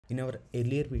In our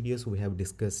earlier videos, we have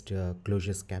discussed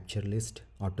closures capture list,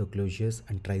 auto closures,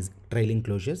 and trailing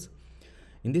closures.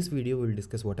 In this video, we will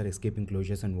discuss what are escaping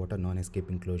closures and what are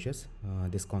non-escaping closures.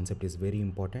 This concept is very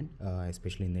important,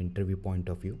 especially in the interview point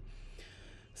of view.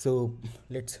 So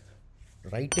let's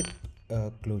write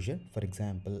a closure. For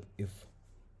example, if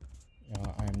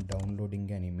I am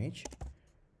downloading an image,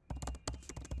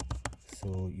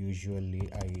 so usually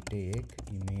I take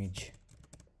image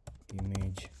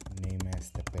name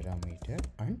as the parameter,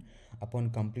 and upon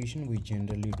completion we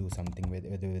generally do something,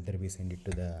 whether we send it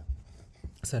to the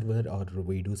server or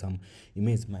we do some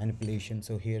image manipulation.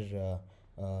 So here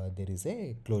there is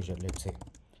a closure, let's say.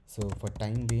 So for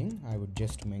time being I would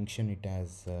just mention it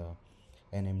as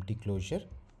an empty closure,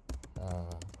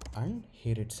 and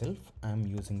here itself I am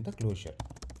using the closure.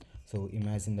 So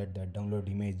imagine that the download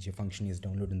image function is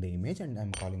downloading the image and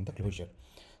I'm calling the closure.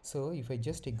 So if I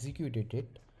just executed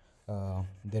it,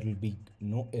 there will be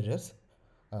no errors,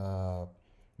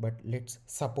 but let's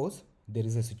suppose there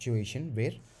is a situation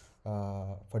where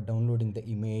for downloading the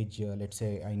image, let's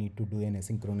say I need to do an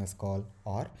asynchronous call,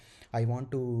 or I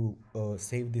want to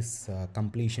save this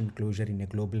completion closure in a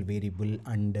global variable,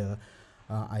 and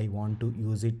I want to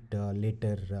use it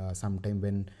later sometime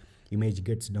when image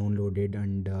gets downloaded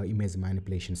and image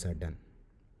manipulations are done.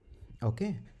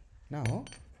 Okay, now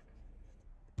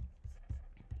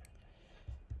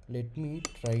let me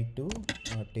try to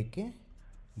take a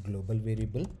global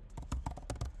variable.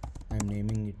 I'm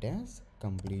naming it as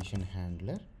completion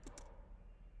handler.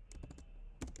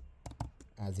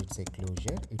 As it's a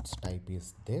closure, its type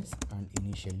is this, and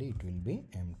initially it will be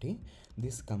empty.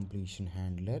 This completion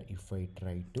handler, if I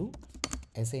try to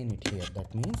assign it here,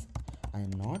 that means I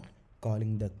am not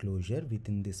calling the closure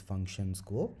within this function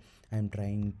scope. I am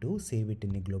trying to save it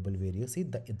in a global variable. See,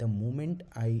 the moment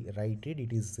I write it,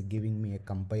 it is giving me a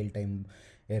compile time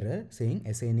error saying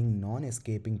assigning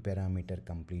non-escaping parameter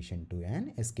completion to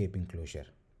an escaping closure.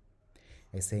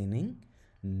 Assigning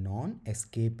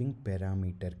non-escaping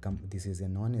parameter, this is a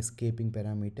non-escaping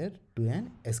parameter to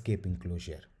an escaping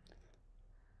closure.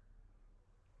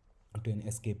 To an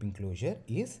escaping closure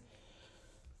is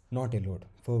not allowed,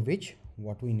 for which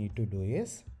what we need to do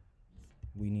is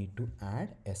we need to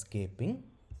add escaping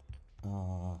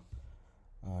to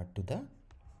the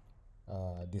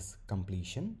this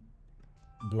completion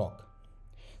block.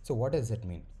 So what does that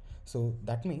mean? So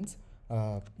that means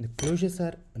the closures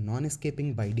are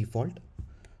non-escaping by default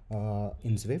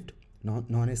in Swift.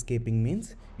 Non-escaping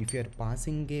means if you are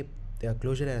passing a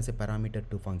closure as a parameter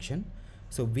to function,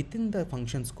 so within the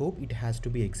function scope it has to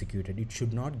be executed. It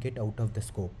should not get out of the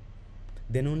scope.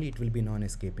 Then only it will be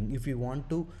non-escaping. If you want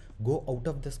to go out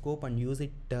of the scope and use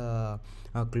it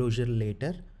closure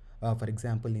later, for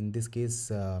example in this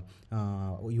case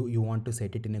you want to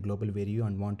set it in a global variable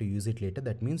and want to use it later,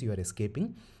 that means you are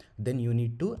escaping, then you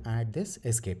need to add this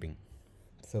escaping.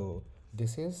 So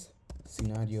this is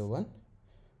scenario 1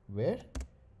 where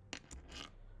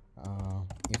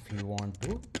if you want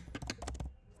to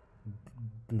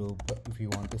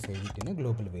save it in a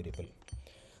global variable.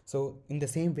 So in the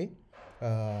same way,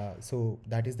 so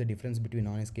that is the difference between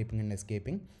non-escaping and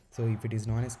escaping. So if it is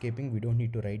non-escaping, we don't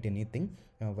need to write anything.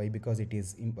 Why? Because it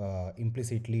is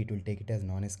implicitly it will take it as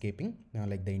non-escaping,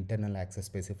 like the internal access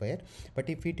specifier. But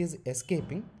if it is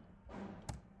escaping,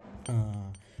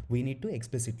 we need to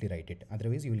explicitly write it,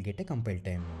 otherwise you will get a compile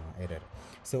time error.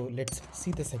 So let's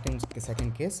see the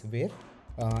second case where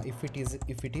if it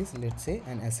is let's say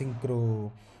an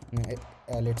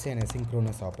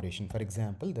asynchronous operation. For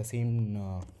example, the same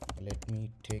let me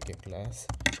take a class.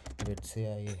 Let's say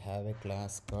I have a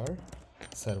class called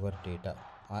server data.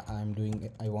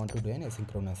 I want to do an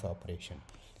asynchronous operation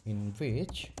in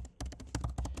which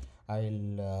I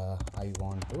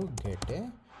want to get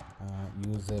a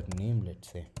user name.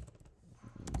 Let's say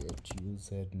get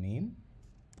user name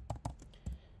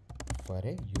for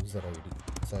a user ID.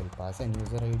 So I'll pass an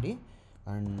user ID,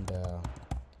 and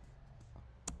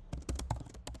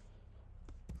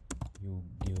you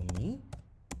give me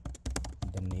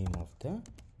the name of the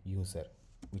user,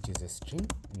 which is a string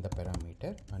in the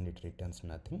parameter, and it returns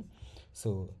nothing.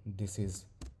 So this is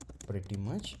pretty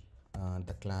much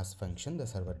the class function the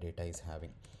server data is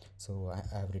having. So I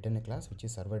have written a class which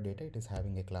is server data. It is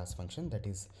having a class function that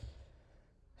is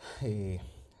a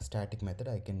static method.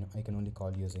 I can only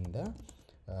call using the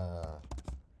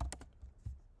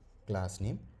class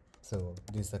name. So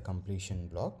this is the completion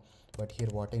block. But here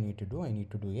what I need to do, I need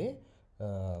to do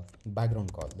a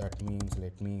background call. That means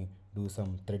let me do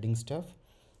some threading stuff.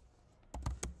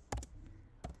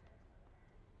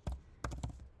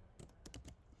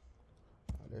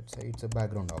 let's say it's a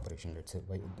background operation, let's say,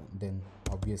 then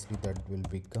obviously that will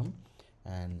become,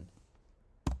 and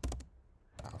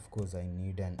of course I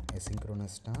need an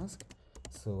asynchronous task,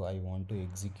 so I want to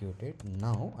execute it.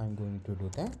 Now I'm going to do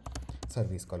the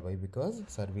service call. Why? Because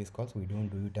service calls, we don't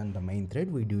do it on the main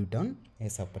thread, we do it on a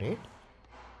separate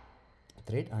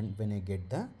thread, and when I get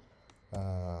the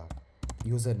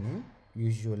username,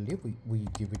 usually we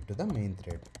give it to the main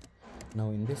thread. Now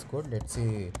in this code, let's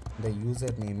say the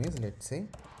username is, let's say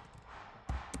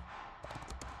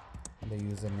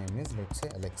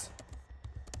Alex.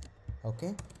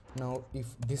 Okay, now if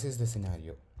this is the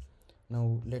scenario,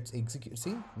 now let's execute.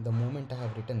 See, the moment I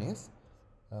have written is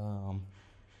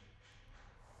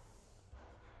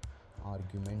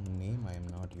argument name I am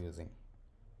not using.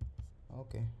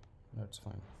 Okay, that's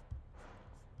fine.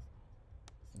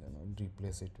 Then I'll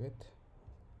replace it with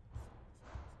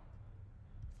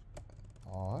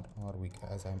or we,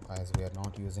 as we are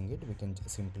not using it, we can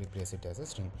simply place it as a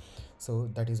string. So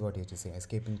that is what it is saying: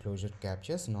 escaping closure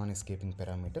captures non-escaping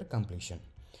parameter completion.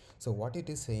 So what it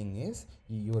is saying is,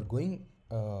 you are going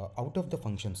out of the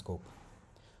function scope.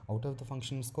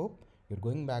 You're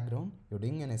going background, you're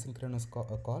doing an asynchronous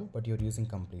call, but you're using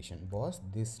completion. Boss,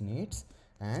 this needs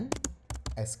an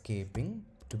escaping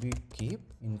to be keep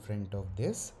in front of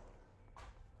this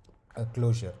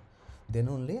closure. Then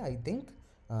only I think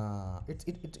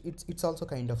it's also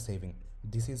kind of saving.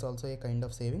 This is also a kind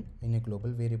of saving in a global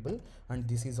variable, and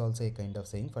this is also a kind of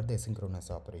saving for the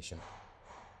asynchronous operation.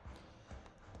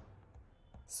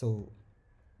 So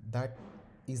that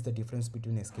is the difference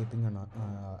between escaping and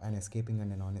an escaping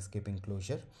and a non-escaping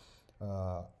closure.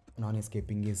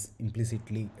 Non-escaping is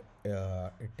implicitly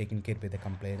taken care by the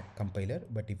compiler,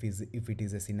 but if it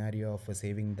is a scenario of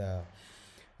saving the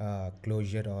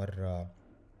closure or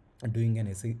doing an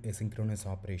asynchronous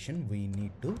operation, we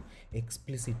need to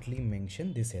explicitly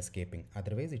mention this escaping,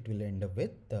 otherwise it will end up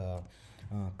with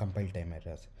compile time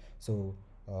errors. So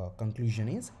conclusion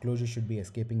is, closure should be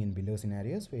escaping in below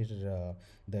scenarios where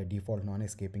the default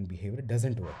non-escaping behavior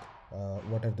doesn't work.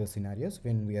 What are those scenarios?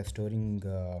 When we are storing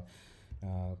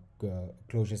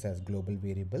closures as global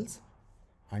variables,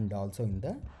 and also in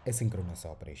the asynchronous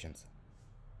operations.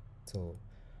 So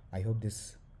I hope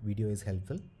this video is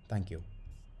helpful. Thank you.